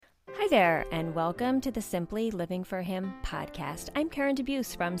Hi there, and welcome to the Simply Living for Him podcast. I'm Karen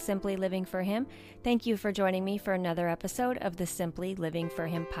DeBuse from Simply Living for Him. Thank you for joining me for another episode of the Simply Living for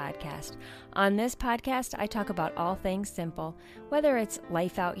Him podcast. On this podcast, I talk about all things simple, whether it's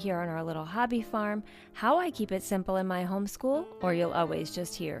life out here on our little hobby farm, how I keep it simple in my homeschool, or you'll always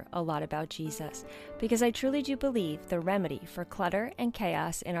just hear a lot about Jesus. Because I truly do believe the remedy for clutter and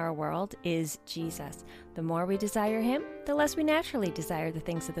chaos in our world is Jesus. The more we desire Him, the less we naturally desire the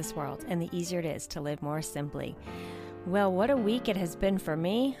things of this world, and the easier it is to live more simply. Well, what a week it has been for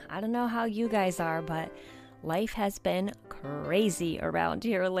me. I don't know how you guys are, but life has been crazy around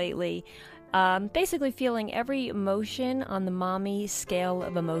here lately. Basically feeling every emotion on the mommy scale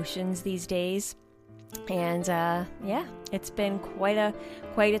of emotions these days. And it's been quite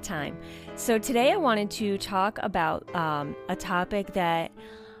a time. So today I wanted to talk about a topic that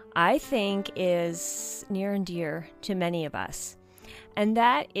I think is near and dear to many of us. And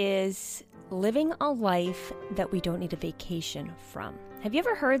that is living a life that we don't need a vacation from. Have you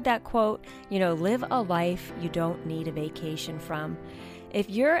ever heard that quote? Live a life you don't need a vacation from. If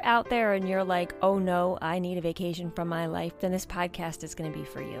you're out there and you're like, oh no, I need a vacation from my life, then this podcast is going to be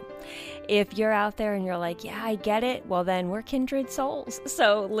for you. If you're out there and you're like, yeah, I get it, well then we're kindred souls.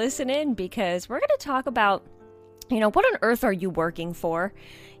 So listen in, because we're going to talk about, what on earth are you working for?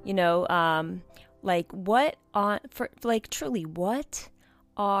 What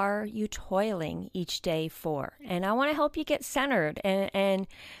are you toiling each day for? And I want to help you get centered and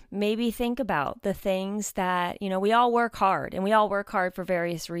maybe think about the things that, we all work hard, and we all work hard for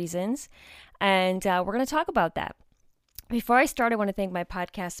various reasons. And we're going to talk about that. Before I start, I want to thank my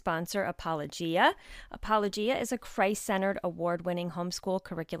podcast sponsor, Apologia. Apologia is a Christ-centered, award-winning homeschool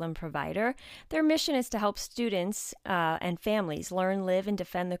curriculum provider. Their mission is to help students and families learn, live, and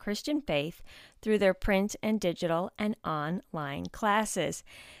defend the Christian faith through their print and digital and online classes.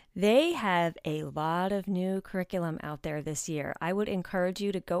 They have a lot of new curriculum out there this year. I would encourage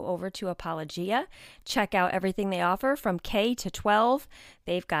you to go over to Apologia, check out everything they offer from K to 12.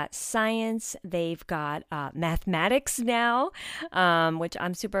 They've got science, they've got mathematics now, which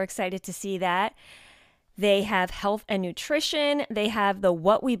I'm super excited to see that. They have health and nutrition. They have the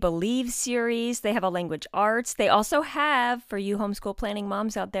What We Believe series. They have a language arts. They also have, for you homeschool planning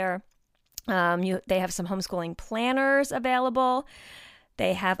moms out there, they have some homeschooling planners available.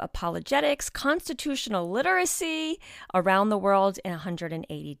 They have apologetics, constitutional literacy, around the world in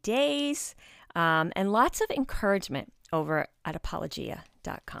 180 days, and lots of encouragement over at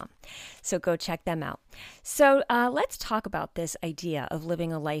apologia.com. So go check them out. So let's talk about this idea of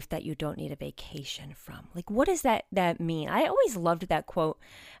living a life that you don't need a vacation from. Like, what does that mean? I always loved that quote.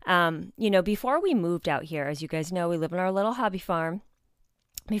 Before we moved out here, as you guys know, we live on our little hobby farm.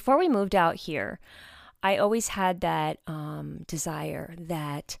 Before we moved out here, I always had that desire,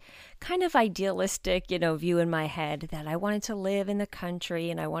 that kind of idealistic, view in my head that I wanted to live in the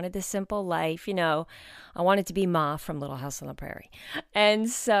country and I wanted the simple life, I wanted to be Ma from Little House on the Prairie. And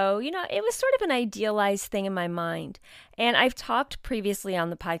so, it was sort of an idealized thing in my mind. And I've talked previously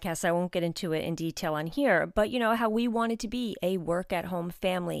on the podcast, I won't get into it in detail on here, but how we wanted to be a work-at-home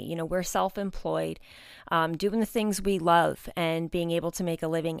family. We're self-employed, doing the things we love and being able to make a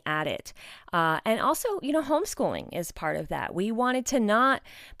living at it. And also, homeschooling is part of that. We wanted to not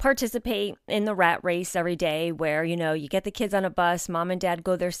participate in the rat race every day where, you get the kids on a bus, mom and dad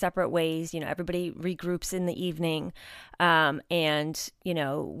go their separate ways, everybody regroups in the evening.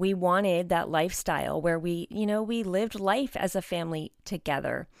 We wanted that lifestyle where we lived life as a family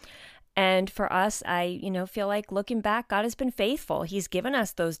together. And for us, I, feel like looking back, God has been faithful. He's given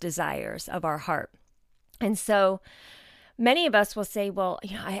us those desires of our heart. And so many of us will say, well,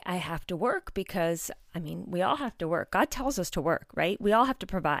 I have to work because, we all have to work. God tells us to work, right? We all have to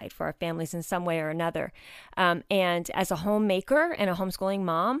provide for our families in some way or another. And as a homemaker and a homeschooling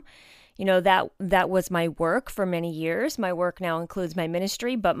mom, that was my work for many years. My work now includes my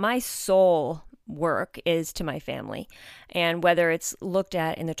ministry, but my sole work is to my family. And whether it's looked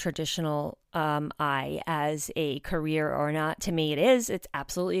at in the traditional eye as a career or not, to me it is. It's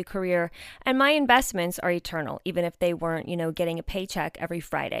absolutely a career. And my investments are eternal, even if they weren't, getting a paycheck every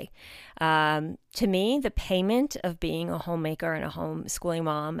Friday. To me, the payment of being a homemaker and a homeschooling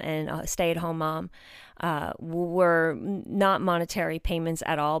mom and a stay-at-home mom were not monetary payments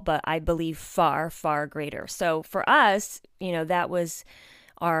at all, but I believe far, far greater. So for us, that was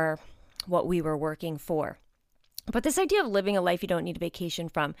what we were working for. But this idea of living a life you don't need a vacation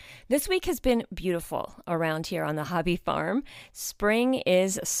from. This week has been beautiful around here on the hobby farm. Spring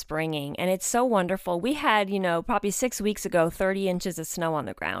is springing and it's so wonderful. We had, probably 6 weeks ago, 30 inches of snow on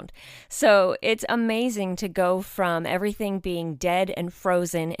the ground. So it's amazing to go from everything being dead and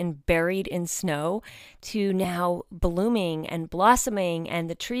frozen and buried in snow to now blooming and blossoming, and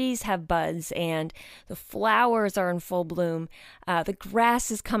the trees have buds and the flowers are in full bloom. The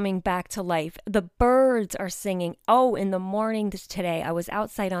grass is coming back to life. The birds are singing. Oh, in the morning today, I was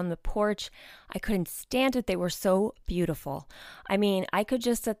outside on the porch. I couldn't stand it. They were so beautiful. I mean, I could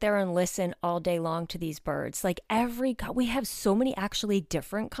just sit there and listen all day long to these birds. Like we have so many actually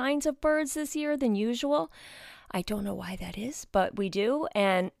different kinds of birds this year than usual. I don't know why that is, but we do.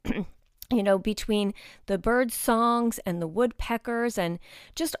 And between the bird songs and the woodpeckers and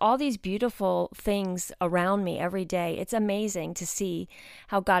just all these beautiful things around me every day, it's amazing to see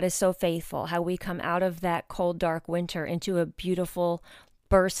how God is so faithful, how we come out of that cold, dark winter into a beautiful,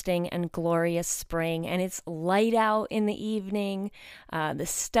 bursting and glorious spring. And it's light out in the evening. The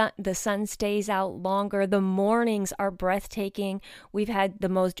sun stays out longer. The mornings are breathtaking. We've had the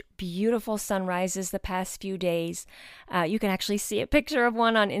most beautiful sunrises the past few days. You can actually see a picture of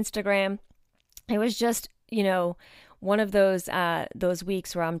one on Instagram. It was just, one of those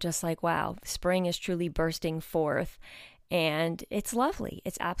weeks where I'm just like, wow, spring is truly bursting forth. And it's lovely.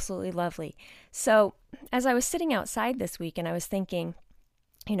 It's absolutely lovely. So as I was sitting outside this week and I was thinking,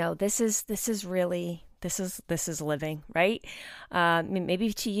 this is living, right?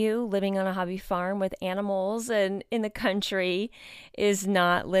 Maybe to you, living on a hobby farm with animals and in the country is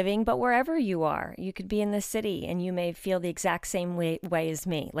not living, but wherever you are, you could be in the city and you may feel the exact same way as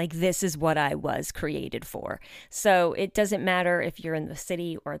me. Like, this is what I was created for. So it doesn't matter if you're in the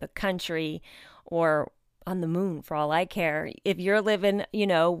city or the country or on the moon, for all I care. If you're living,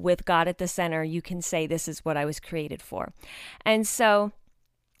 with God at the center, you can say, this is what I was created for. And so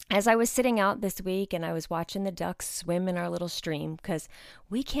as I was sitting out this week and I was watching the ducks swim in our little stream, because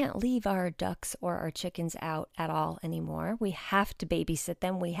we can't leave our ducks or our chickens out at all anymore. We have to babysit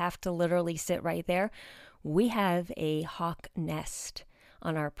them. We have to literally sit right there. We have a hawk nest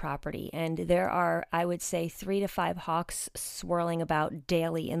on our property, and there are, I would say, 3 to 5 hawks swirling about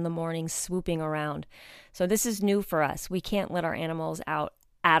daily in the morning, swooping around. So this is new for us. We can't let our animals out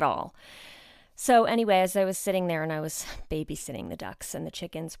at all. So anyway, as I was sitting there and I was babysitting the ducks and the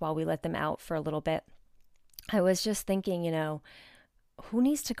chickens while we let them out for a little bit, I was just thinking, who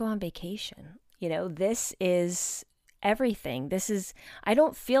needs to go on vacation? This is everything. I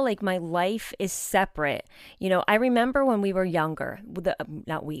don't feel like my life is separate. I remember when we were younger, but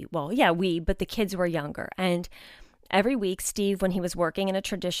the kids were younger. And every week, Steve, when he was working in a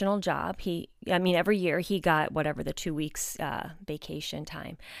traditional job, every year he got whatever the 2 weeks vacation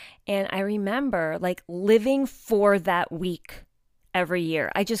time. And I remember living for that week every year.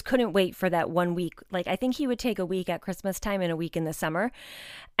 I just couldn't wait for that 1 week. I think he would take a week at Christmas time and a week in the summer.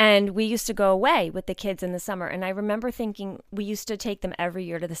 And we used to go away with the kids in the summer. And I remember thinking we used to take them every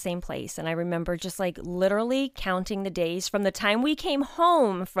year to the same place. And I remember just literally counting the days from the time we came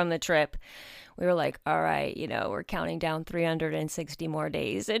home from the trip. We were like, all right, we're counting down 360 more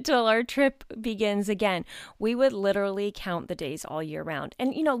days until our trip begins again. We would literally count the days all year round.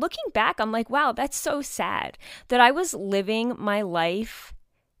 And, looking back, I'm like, wow, that's so sad that I was living my life,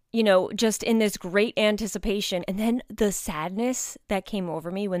 just in this great anticipation. And then the sadness that came over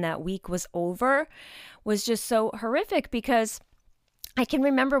me when that week was over was just so horrific, because I can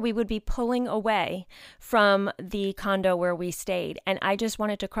remember we would be pulling away from the condo where we stayed, and I just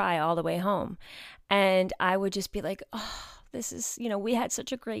wanted to cry all the way home. And I would just be like, oh, this is, we had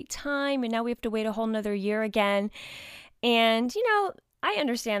such a great time, and now we have to wait a whole nother year again. And, I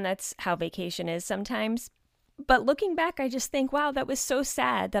understand that's how vacation is sometimes. But looking back, I just think, wow, that was so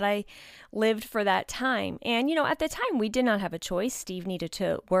sad that I lived for that time. And, at the time, we did not have a choice. Steve needed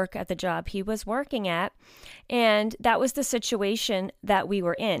to work at the job he was working at. And that was the situation that we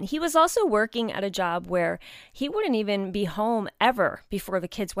were in. He was also working at a job where he wouldn't even be home ever before the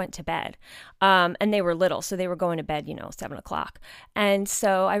kids went to bed. And they were little, so they were going to bed, 7 o'clock. And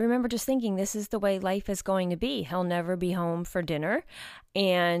so I remember just thinking, this is the way life is going to be. He'll never be home for dinner.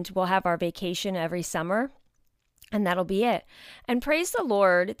 And we'll have our vacation every summer. And that'll be it. And praise the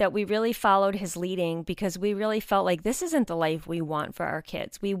Lord that we really followed his leading, because we really felt like this isn't the life we want for our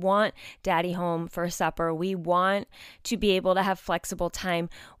kids. We want daddy home for supper. We want to be able to have flexible time.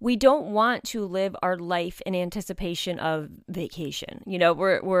 We don't want to live our life in anticipation of vacation.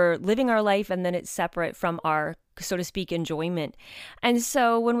 We're living our life and then it's separate from our, so to speak, enjoyment. And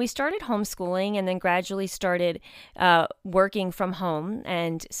so when we started homeschooling and then gradually started working from home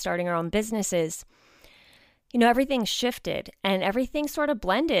and starting our own businesses, everything shifted and everything sort of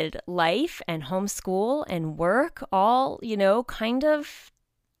blended. Life and homeschool and work all, kind of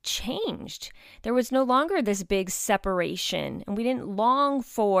changed. There was no longer this big separation, and we didn't long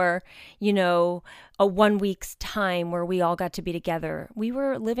for, a 1 week's time where we all got to be together. We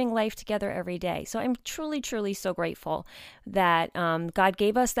were living life together every day. So I'm truly, truly so grateful that God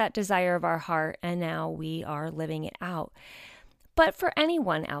gave us that desire of our heart, and now we are living it out. But for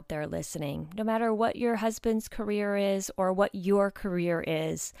anyone out there listening, no matter what your husband's career is or what your career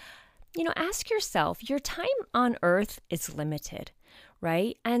is, ask yourself, your time on earth is limited,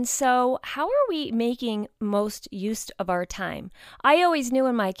 right? And so how are we making most use of our time? I always knew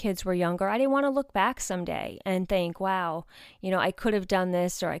when my kids were younger, I didn't want to look back someday and think, wow, I could have done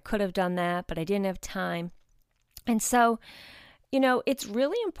this or I could have done that, but I didn't have time. And so, it's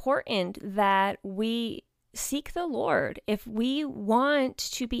really important that we seek the Lord if we want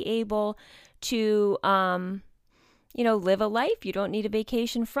to be able to, live a life you don't need a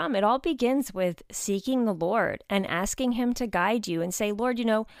vacation from. It all begins with seeking the Lord and asking Him to guide you and say, Lord,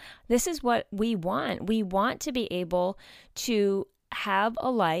 this is what we want. We want to be able to have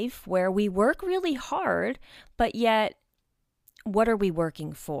a life where we work really hard, but yet what are we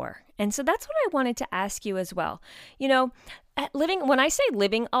working for? And so that's what I wanted to ask you as well. When I say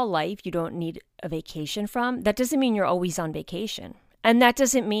living a life you don't need a vacation from, that doesn't mean you're always on vacation. And that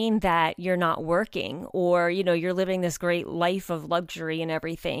doesn't mean that you're not working or, you're living this great life of luxury and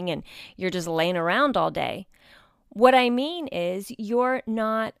everything and you're just laying around all day. What I mean is you're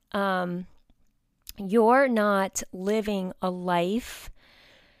not living a life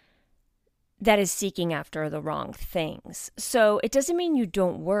that is seeking after the wrong things. So it doesn't mean you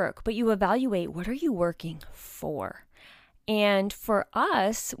don't work, but you evaluate, what are you working for? And for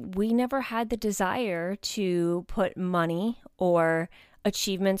us, we never had the desire to put money or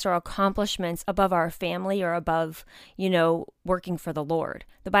achievements or accomplishments above our family or above, working for the Lord.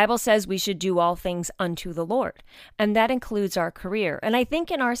 The Bible says we should do all things unto the Lord, and that includes our career. And I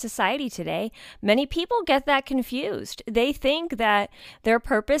think in our society today, many people get that confused. They think that their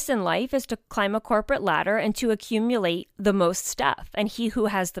purpose in life is to climb a corporate ladder and to accumulate the most stuff, and he who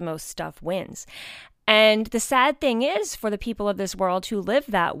has the most stuff wins. And the sad thing is, for the people of this world who live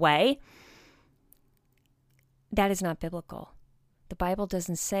that way, that is not biblical. The Bible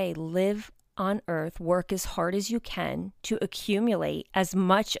doesn't say live on earth, work as hard as you can to accumulate as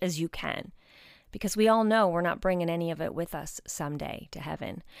much as you can, because we all know we're not bringing any of it with us someday to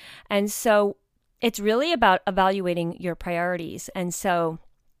heaven. And so it's really about evaluating your priorities. And so,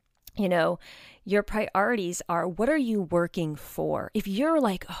 your priorities are, what are you working for? If you're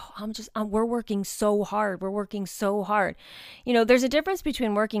like, we're working so hard. There's a difference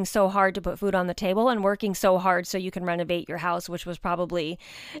between working so hard to put food on the table and working so hard so you can renovate your house, which was probably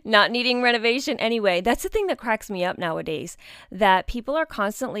not needing renovation anyway. That's the thing that cracks me up nowadays, that people are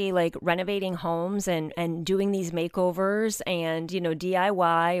constantly like renovating homes and doing these makeovers and,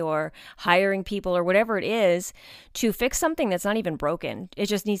 DIY or hiring people or whatever it is to fix something that's not even broken. It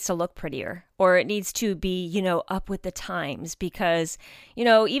just needs to look prettier, or it needs to be, up with the times, because,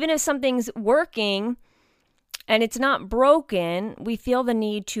 even if something's working and it's not broken, we feel the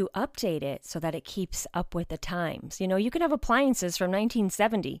need to update it so that it keeps up with the times. You can have appliances from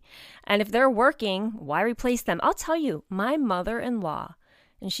 1970, and if they're working, why replace them? I'll tell you, my mother-in-law,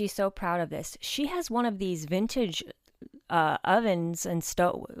 and she's so proud of this, she has one of these vintage ovens and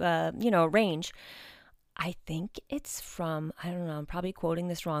stove, range. I think it's from, I don't know, I'm probably quoting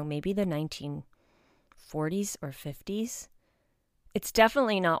this wrong, maybe the 1940s or 50s. It's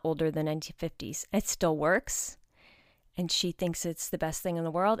definitely not older than 1950s. It still works. And she thinks it's the best thing in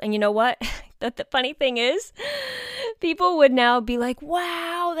the world. And you know what? The funny thing is, people would now be like,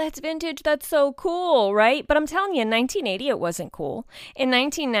 wow, that's vintage. That's so cool, right? But I'm telling you, in 1980, it wasn't cool. In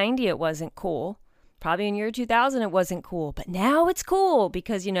 1990, it wasn't cool. Probably in year 2000, it wasn't cool, but now it's cool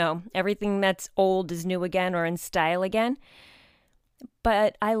because, everything that's old is new again or in style again.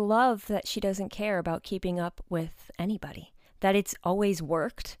 But I love that she doesn't care about keeping up with anybody, that it's always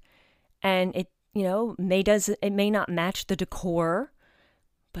worked, and it, it may not match the decor,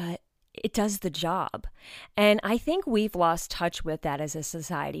 but it does the job. And I think we've lost touch with that as a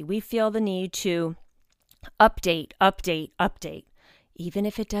society. We feel the need to update, even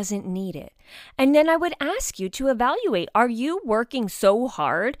if it doesn't need it. And then I would ask you to evaluate, are you working so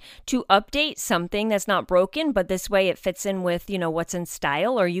hard to update something that's not broken, but this way it fits in with, what's in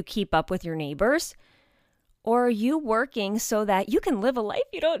style, or you keep up with your neighbors? Or are you working so that you can live a life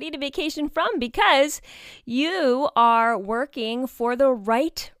you don't need a vacation from because you are working for the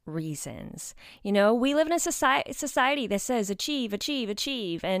right reasons? We live in a society that says achieve, achieve,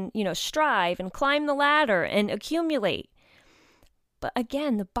 achieve, and, strive and climb the ladder and accumulate. But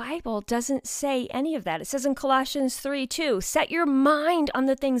again, the Bible doesn't say any of that. It says in Colossians 3:2, set your mind on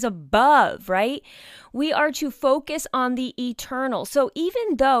the things above, right? We are to focus on the eternal. So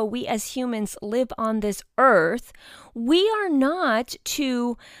even though we as humans live on this earth, we are not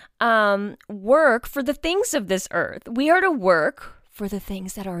to work for the things of this earth. We are to work for the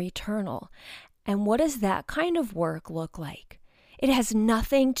things that are eternal. And what does that kind of work look like? It has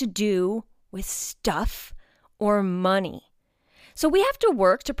nothing to do with stuff or money. So we have to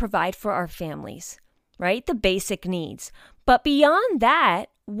work to provide for our families, right? The basic needs. But beyond that,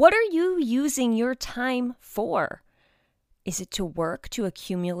 what are you using your time for? Is it to work to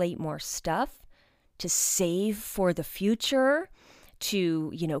accumulate more stuff, to save for the future,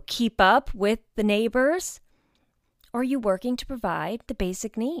 to, keep up with the neighbors? Or are you working to provide the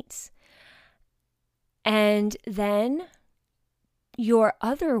basic needs? And then your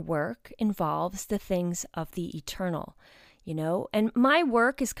other work involves the things of the eternal. And my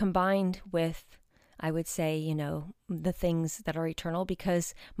work is combined with, I would say, the things that are eternal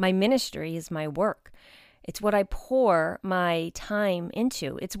because my ministry is my work. It's what I pour my time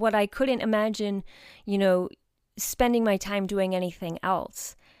into. It's what I couldn't imagine, spending my time doing anything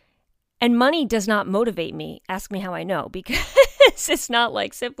else. And money does not motivate me. Ask me how I know, because it's not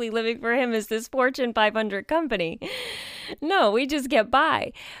like Simply Living for Him is this Fortune 500 company. No, we just get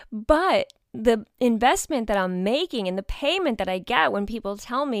by. But the investment that I'm making and the payment that I get when people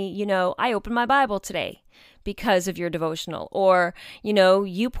tell me, I opened my Bible today because of your devotional, or,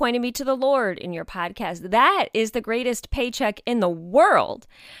 you pointed me to the Lord in your podcast, that is the greatest paycheck in the world.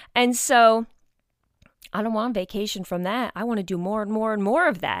 And so I don't want vacation from that. I want to do more and more and more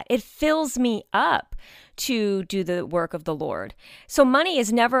of that. It fills me up to do the work of the Lord. So money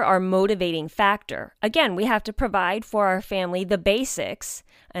is never our motivating factor. Again, we have to provide for our family the basics.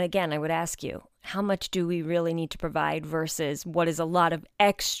 And again, I would ask you, how much do we really need to provide versus what is a lot of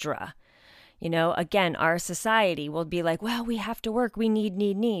extra? Again, our society will be like, well, we have to work. We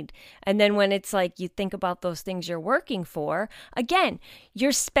need. And then when it's like you think about those things you're working for, again,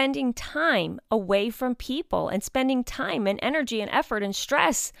 you're spending time away from people and spending time and energy and effort and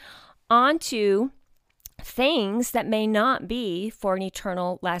stress onto things that may not be for an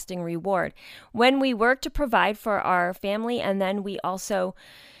eternal lasting reward. When we work to provide for our family, and then we also,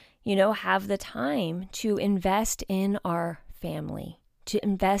 have the time to invest in our family, to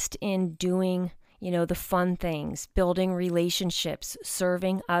invest in doing, the fun things, building relationships,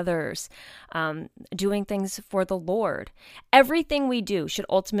 serving others, doing things for the Lord. Everything we do should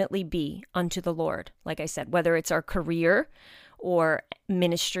ultimately be unto the Lord. Like I said, whether it's our career or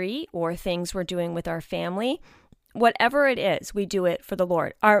ministry or things we're doing with our family, whatever it is, we do it for the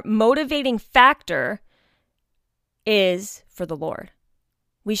Lord. Our motivating factor is for the Lord.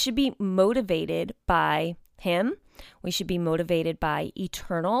 We should be motivated by Him. We should be motivated by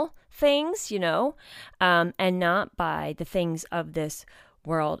eternal things, and not by the things of this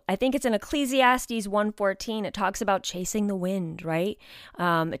world. I think it's in Ecclesiastes 1:14. It talks about chasing the wind, right?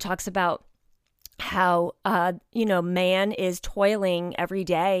 It talks about how, man is toiling every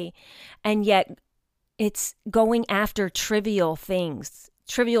day, and yet it's going after trivial things,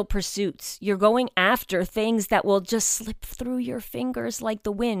 trivial pursuits. You're going after things that will just slip through your fingers like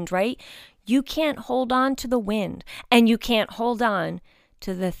the wind, right? You can't hold on to the wind, and you can't hold on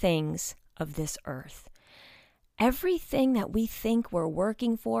to the things of this earth. Everything that we think we're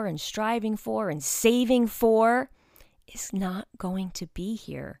working for and striving for and saving for is not going to be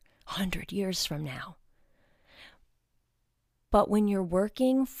here 100 years from now. But when you're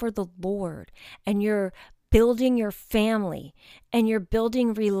working for the Lord and you're building your family and you're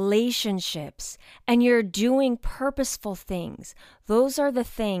building relationships and you're doing purposeful things, those are the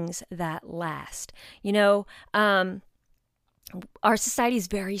things that last. Our society is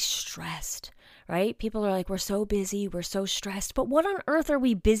very stressed, right? People are like, we're so busy, we're so stressed. But what on earth are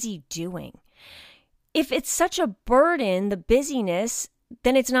we busy doing? If it's such a burden, the busyness,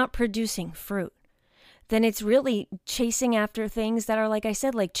 then it's not producing fruit. Then it's really chasing after things that are, like I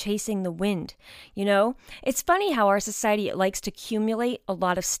said, like chasing the wind. It's funny how our society likes to accumulate a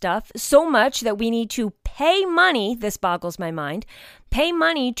lot of stuff, so much that we need to pay money, this boggles my mind, pay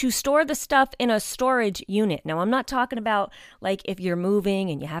money to store the stuff in a storage unit. Now, I'm not talking about like if you're moving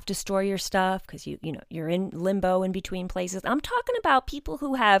and you have to store your stuff because you're in limbo in between places. I'm talking about people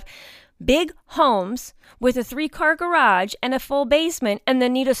who have big homes with a 3-car garage and a full basement and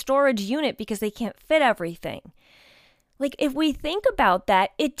then need a storage unit because they can't fit everything. Like, if we think about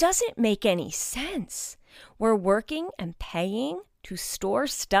that, it doesn't make any sense. We're working and paying to store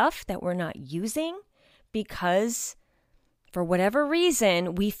stuff that we're not using because for whatever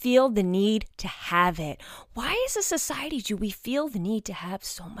reason, we feel the need to have it. Why as a society do we feel the need to have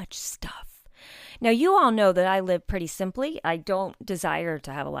so much stuff? Now, you all know that I live pretty simply. I don't desire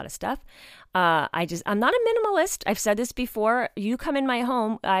to have a lot of stuff. I'm not a minimalist. I've said this before. You come in my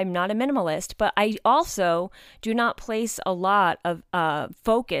home, I'm not a minimalist, but I also do not place a lot of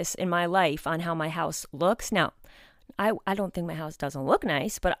focus in my life on how my house looks. Now, I don't think my house doesn't look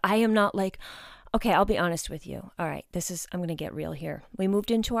nice, but I am not like, okay, I'll be honest with you. All right, I'm going to get real here. We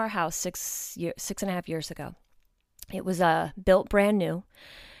moved into our house 6.5 years ago. It was built brand new.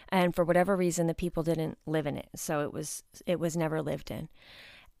 And for whatever reason, the people didn't live in it. So it was never lived in.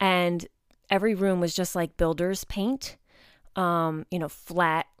 And every room was just like builder's paint,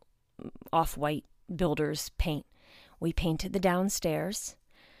 flat, off-white builder's paint. We painted the downstairs.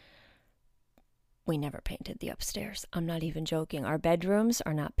 We never painted the upstairs. I'm not even joking. Our bedrooms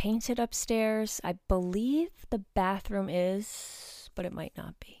are not painted upstairs. I believe the bathroom is, but it might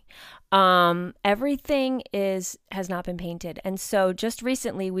not be. Everything has not been painted. And so just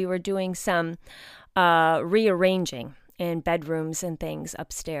recently we were doing some rearranging in bedrooms and things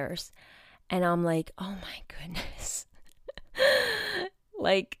upstairs. And I'm like, oh my goodness.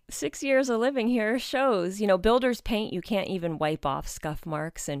 Like 6 years of living here shows, builder's paint, you can't even wipe off scuff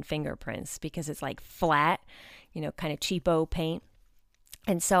marks and fingerprints because it's like flat, kind of cheapo paint.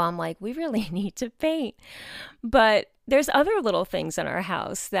 And so I'm like, we really need to paint. But there's other little things in our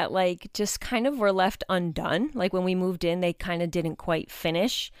house that like just kind of were left undone. Like when we moved in, they kind of didn't quite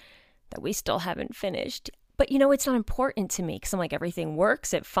finish, that we still haven't finished. But it's not important to me because I'm like, everything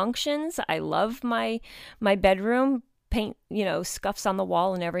works, it functions. I love my bedroom. Paint, scuffs on the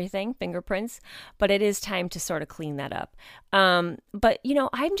wall and everything, fingerprints, but it is time to sort of clean that up. But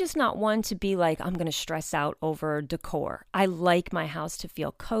I'm just not one to be like, I'm going to stress out over decor. I like my house to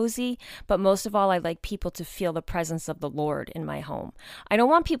feel cozy, but most of all, I like people to feel the presence of the Lord in my home. I don't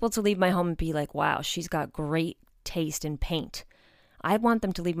want people to leave my home and be like, wow, she's got great taste in paint. I want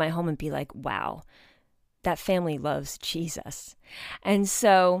them to leave my home and be like, wow, that family loves Jesus. And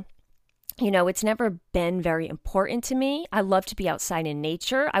so it's never been very important to me. I love to be outside in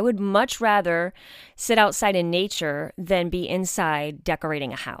nature. I would much rather sit outside in nature than be inside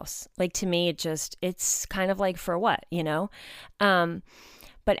decorating a house. Like to me, it's kind of like for what, But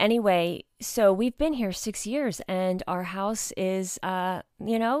anyway, so we've been here 6 years and our house is,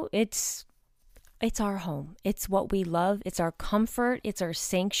 it's our home. It's what we love. It's our comfort. It's our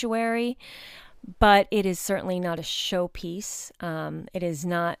sanctuary, but it is certainly not a showpiece. It is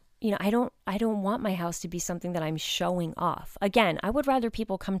not, I don't want my house to be something that I'm showing off. Again, I would rather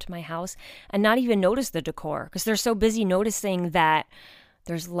people come to my house and not even notice the decor because they're so busy noticing that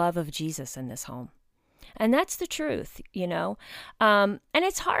there's love of Jesus in this home. And that's the truth, and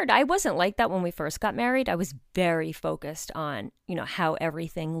it's hard. I wasn't like that when we first got married. I was very focused on, how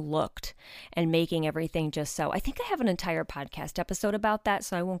everything looked and making everything just so. I think I have an entire podcast episode about that,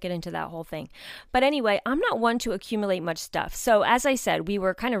 so I won't get into that whole thing. But anyway, I'm not one to accumulate much stuff. So as I said, we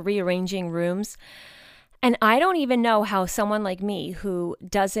were kind of rearranging rooms. And I don't even know how someone like me who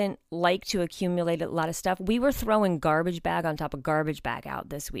doesn't like to accumulate a lot of stuff, we were throwing garbage bag on top of garbage bag out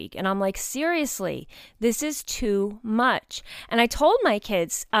this week. And I'm like, seriously, this is too much. And I told my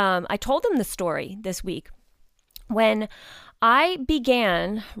kids, I told them the story this week when I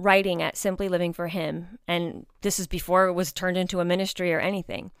began writing at Simply Living for Him, and this is before it was turned into a ministry or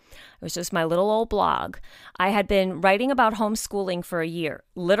anything. It was just my little old blog. I had been writing about homeschooling for a year,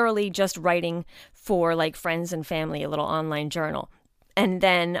 literally just writing for like friends and family, a little online journal. And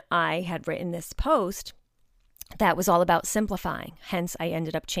then I had written this post that was all about simplifying. Hence, I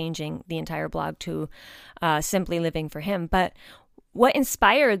ended up changing the entire blog to Simply Living for Him. But what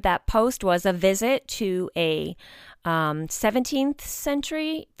inspired that post was a visit to a 17th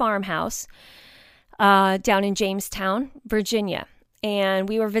century farmhouse down in Jamestown, Virginia. And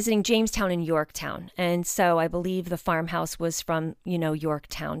we were visiting Jamestown and Yorktown. And so I believe the farmhouse was from,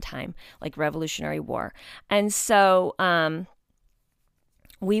 Yorktown time, like Revolutionary War. And so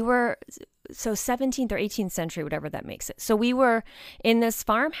we were, 17th or 18th century, whatever that makes it. So we were in this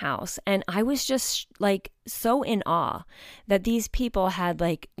farmhouse and I was just like so in awe that these people had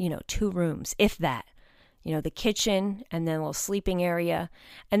like, 2 rooms, if that. the kitchen and then a little sleeping area.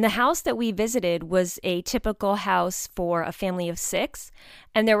 And the house that we visited was a typical house for a family of 6.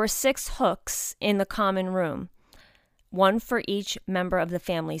 And there were 6 hooks in the common room, one for each member of the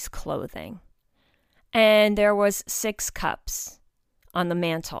family's clothing. And there was 6 cups on the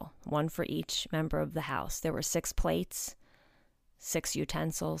mantle, one for each member of the house. There were 6 plates, 6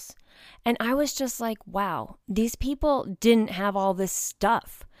 utensils. And I was just like, wow, these people didn't have all this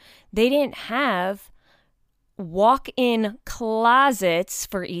stuff. They didn't have walk-in closets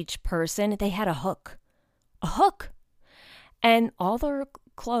for each person. They had a hook. And all of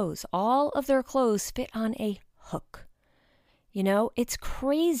their clothes fit on a hook. It's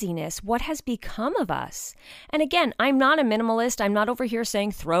craziness what has become of us. And again, I'm not a minimalist. I'm not over here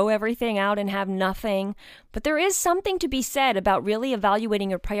saying throw everything out and have nothing. But there is something to be said about really evaluating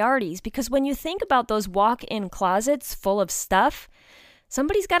your priorities, because when you think about those walk-in closets full of stuff,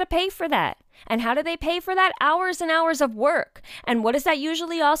 somebody's got to pay for that. And how do they pay for that? Hours and hours of work. And what does that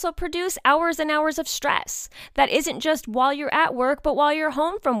usually also produce? Hours and hours of stress. That isn't just while you're at work, but while you're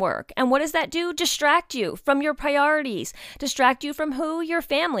home from work. And what does that do? Distract you from your priorities. Distract you from who? Your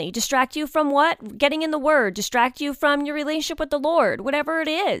family. Distract you from what? Getting in the Word. Distract you from your relationship with the Lord, whatever it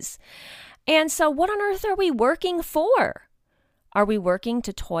is. And so what on earth are we working for? Are we working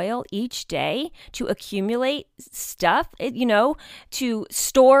to toil each day, to accumulate stuff, to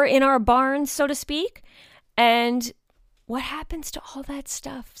store in our barns, so to speak? And what happens to all that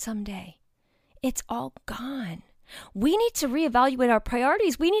stuff someday? It's all gone. We need to reevaluate our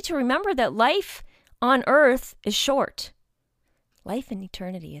priorities. We need to remember that life on earth is short. Life in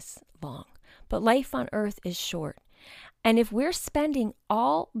eternity is long, but life on earth is short. And if we're spending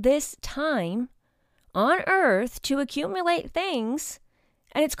all this time on earth to accumulate things,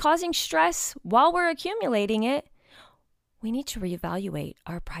 and it's causing stress while we're accumulating it, we need to reevaluate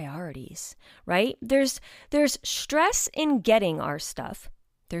our priorities, right? There's stress in getting our stuff.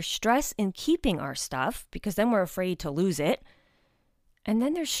 There's stress in keeping our stuff, because then we're afraid to lose it. And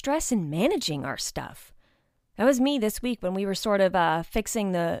then there's stress in managing our stuff. That was me this week when we were sort of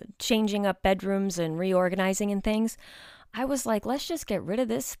changing up bedrooms and reorganizing and things. I was like, let's just get rid of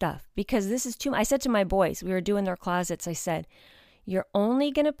this stuff, because this is too much. I said to my boys, we were doing their closets, I said, you're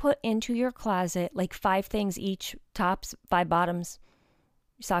only going to put into your closet like 5 things each, tops, 5 bottoms,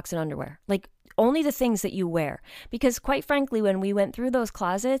 socks and underwear. Like only the things that you wear. Because quite frankly, when we went through those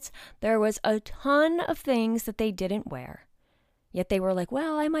closets, there was a ton of things that they didn't wear. Yet they were like,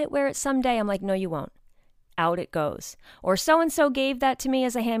 well, I might wear it someday. I'm like, no, you won't. Out it goes. Or so-and-so gave that to me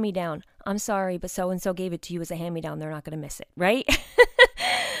as a hand-me-down. I'm sorry, but so-and-so gave it to you as a hand-me-down. They're not going to miss it, right?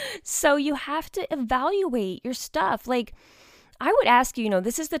 So you have to evaluate your stuff. Like, I would ask you,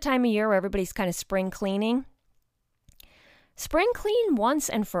 this is the time of year where everybody's kind of spring cleaning. Spring clean once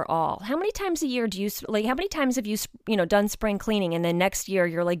and for all. How many times a year how many times have you, done spring cleaning, and then next year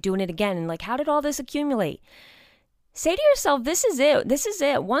you're like doing it again, and like, how did all this accumulate? Say to yourself, this is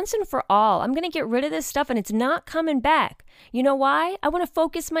it, once and for all. I'm going to get rid of this stuff and it's not coming back. You know why? I want to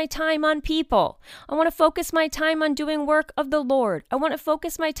focus my time on people. I want to focus my time on doing work of the Lord. I want to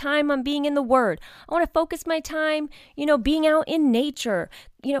focus my time on being in the Word. I want to focus my time, being out in nature.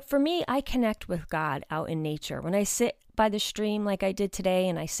 For me, I connect with God out in nature. When I sit by the stream like I did today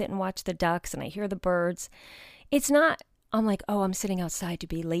and I sit and watch the ducks and I hear the birds, it's not I'm like, oh, I'm sitting outside to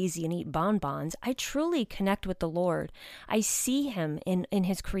be lazy and eat bonbons. I truly connect with the Lord. I see him in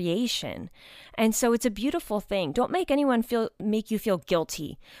his creation. And so it's a beautiful thing. Don't make anyone make you feel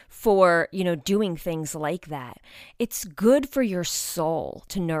guilty for, doing things like that. It's good for your soul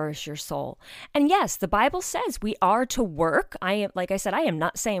to nourish your soul. And yes, the Bible says we are to work. Like I said, I am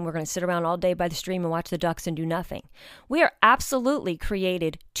not saying we're going to sit around all day by the stream and watch the ducks and do nothing. We are absolutely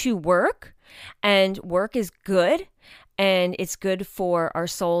created to work, and work is good. And it's good for our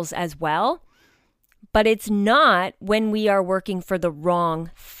souls as well. But it's not when we are working for the wrong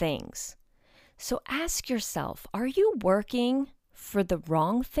things. So ask yourself, are you working for the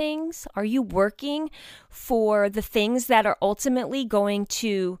wrong things? Are you working for the things that are ultimately going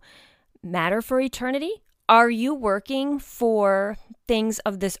to matter for eternity? Are you working for things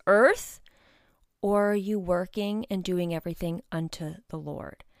of this earth? Or are you working and doing everything unto the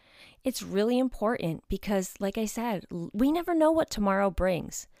Lord? It's really important because, like I said, we never know what tomorrow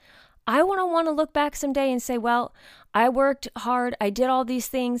brings. I want to look back someday and say, well, I worked hard, I did all these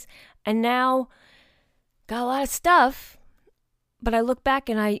things, and now got a lot of stuff. But I look back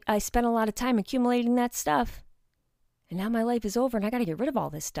and I spent a lot of time accumulating that stuff. And now my life is over and I got to get rid of all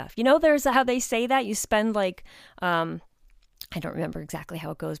this stuff. There's how they say that. You spend I don't remember exactly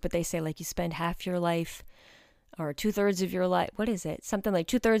how it goes, but they say you spend half your life or 2/3 of your life. What is it? Something like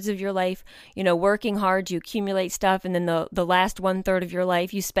 2/3 of your life, working hard to accumulate stuff. And then the last 1/3 of your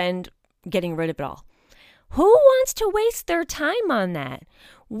life you spend getting rid of it all. Who wants to waste their time on that?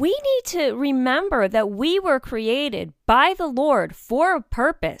 We need to remember that we were created by the Lord for a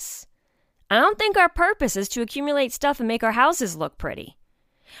purpose. I don't think our purpose is to accumulate stuff and make our houses look pretty.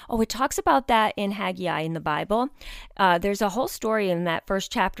 Oh, it talks about that in Haggai in the Bible. There's a whole story in that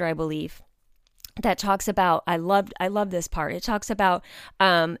first chapter, I believe, that talks about, I love this part. It talks about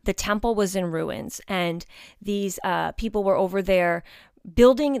the temple was in ruins, and these people were over there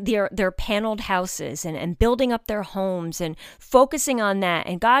building their paneled houses and building up their homes and focusing on that.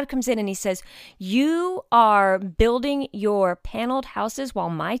 And God comes in and he says, you are building your paneled houses while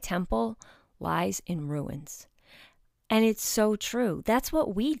my temple lies in ruins. And it's so true. That's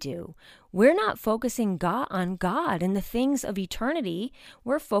what we do. We're not focusing on God and the things of eternity.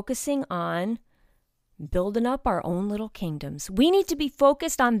 We're focusing on building up our own little kingdoms. We need to be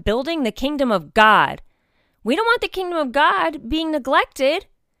focused on building the kingdom of God. We don't want the kingdom of God being neglected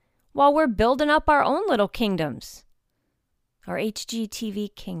while we're building up our own little kingdoms, our HGTV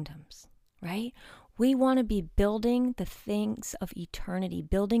kingdoms, right? We want to be building the things of eternity,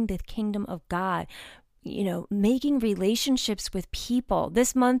 building the kingdom of God, making relationships with people.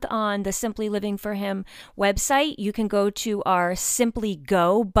 This month on the Simply Living for Him website, you can go to our Simply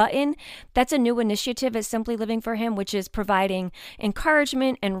Go button. That's a new initiative at Simply Living for Him, which is providing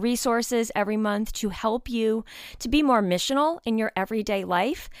encouragement and resources every month to help you to be more missional in your everyday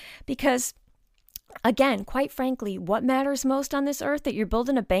life. Because again, quite frankly, what matters most on this earth, that you're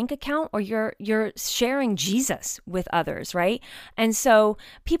building a bank account or you're sharing Jesus with others, right? And so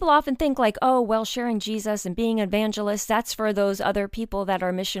people often think like, oh, well, sharing Jesus and being evangelists, that's for those other people that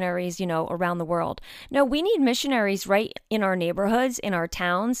are missionaries, around the world. No, we need missionaries right in our neighborhoods, in our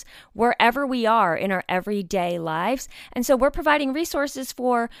towns, wherever we are in our everyday lives. And so we're providing resources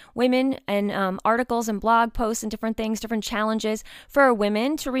for women and articles and blog posts and different things, different challenges for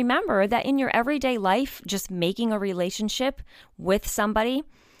women to remember that in your everyday life, just making a relationship with somebody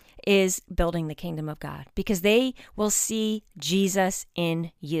is building the kingdom of God, because they will see Jesus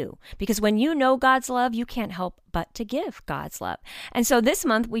in you. Because when you know God's love, you can't help but to give God's love. And so this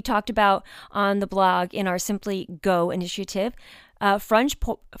month we talked about on the blog in our Simply Go initiative, front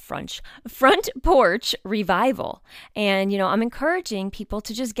porch revival. And, I'm encouraging people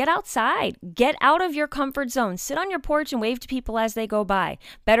to just get outside, get out of your comfort zone, sit on your porch and wave to people as they go by.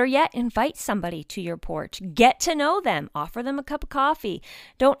 Better yet, invite somebody to your porch, get to know them, offer them a cup of coffee.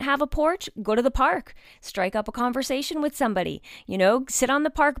 Don't have a porch? Go to the park, strike up a conversation with somebody, sit on the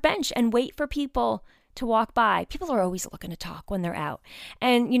park bench and wait for people to walk by. People are always looking to talk when they're out.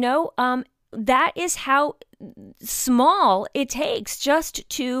 And, that is how small it takes just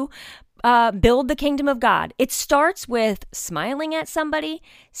to build the kingdom of God. It starts with smiling at somebody,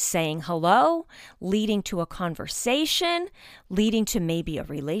 saying hello, leading to a conversation, leading to maybe a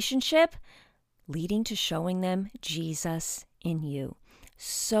relationship, leading to showing them Jesus in you.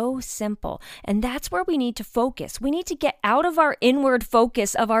 So simple. And that's where we need to focus. We need to get out of our inward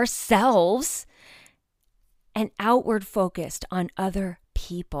focus of ourselves and outward focused on other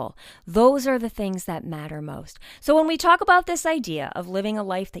people. Those are the things that matter most. So when we talk about this idea of living a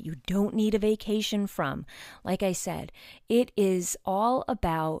life that you don't need a vacation from, like I said, it is all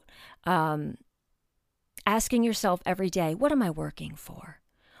about asking yourself every day, what am I working for?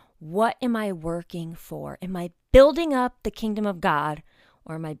 What am I working for? Am I building up the kingdom of God,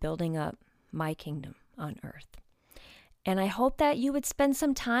 or am I building up my kingdom on earth? And I hope that you would spend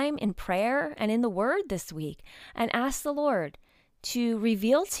some time in prayer and in the Word this week and ask the Lord to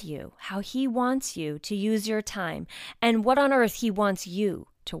reveal to you how He wants you to use your time and what on earth He wants you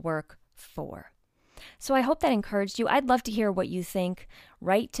to work for. So I hope that encouraged you. I'd love to hear what you think.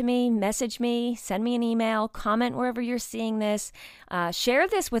 Write to me, message me, send me an email, comment wherever you're seeing this. Share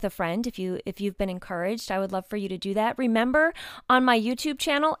this with a friend if you've been encouraged. I would love for you to do that. Remember, on my YouTube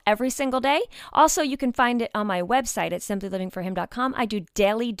channel every single day. Also, you can find it on my website at simplylivingforhim.com. I do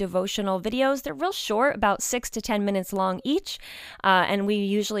daily devotional videos. They're real short, about 6 to 10 minutes long each. And we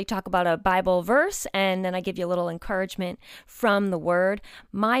usually talk about a Bible verse, and then I give you a little encouragement from the Word.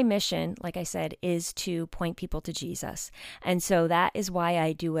 My mission, like I said, is to point people to Jesus. And so that is why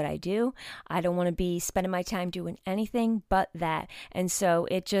I do what I do. I don't want to be spending my time doing anything but that. And so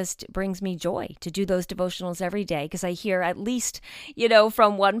it just brings me joy to do those devotionals every day, because I hear at least,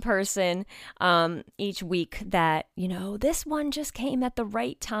 from one person each week that, this one just came at the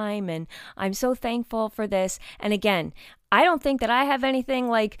right time. And I'm so thankful for this. And again, I don't think that I have anything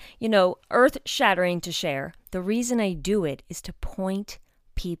like, earth shattering to share. The reason I do it is to point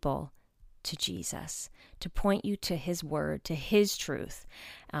people to Jesus, to point you to his word, to his truth.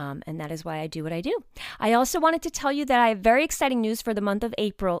 And that is why I do what I do. I also wanted to tell you that I have very exciting news for the month of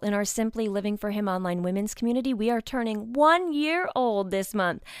April in our Simply Living for Him online women's community. We are turning 1 year old this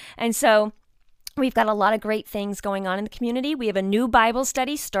month. And so we've got a lot of great things going on in the community. We have a new Bible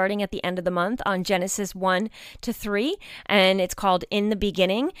study starting at the end of the month on Genesis 1-3, and it's called In the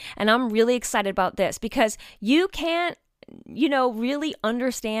Beginning. And I'm really excited about this because you can't really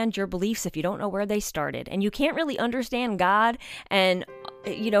understand your beliefs if you don't know where they started. And you can't really understand God and,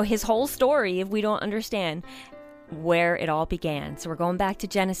 his whole story if we don't understand where it all began. So we're going back to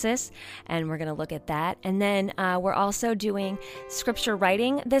Genesis and we're going to look at that. And then we're also doing scripture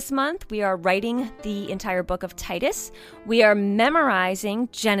writing this month. We are writing the entire book of Titus. We are memorizing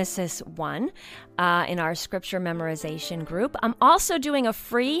Genesis 1 in our scripture memorization group. I'm also doing a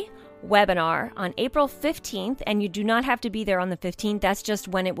free webinar on April 15th, and you do not have to be there on the 15th. That's just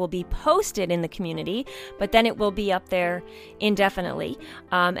when it will be posted in the community, but then it will be up there indefinitely,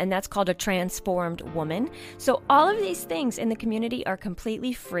 and that's called A Transformed Woman. So all of these things in the community are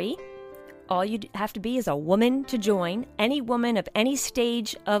completely free. All you have to be is a woman to join. Any woman of any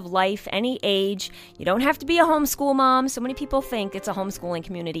stage of life, any age. You don't have to be a homeschool mom. So many people think it's a homeschooling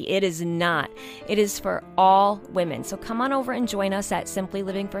community. It is not. It is for all women. So come on over and join us at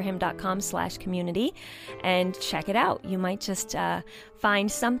simplylivingforhim.com/community and check it out. You might just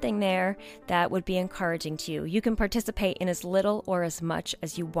find something there that would be encouraging to you. You can participate in as little or as much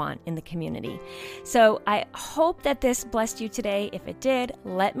as you want in the community. So I hope that this blessed you today. If it did,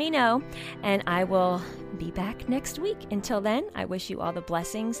 let me know, and I will be back next week. Until then, I wish you all the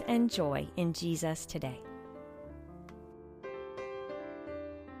blessings and joy in Jesus today.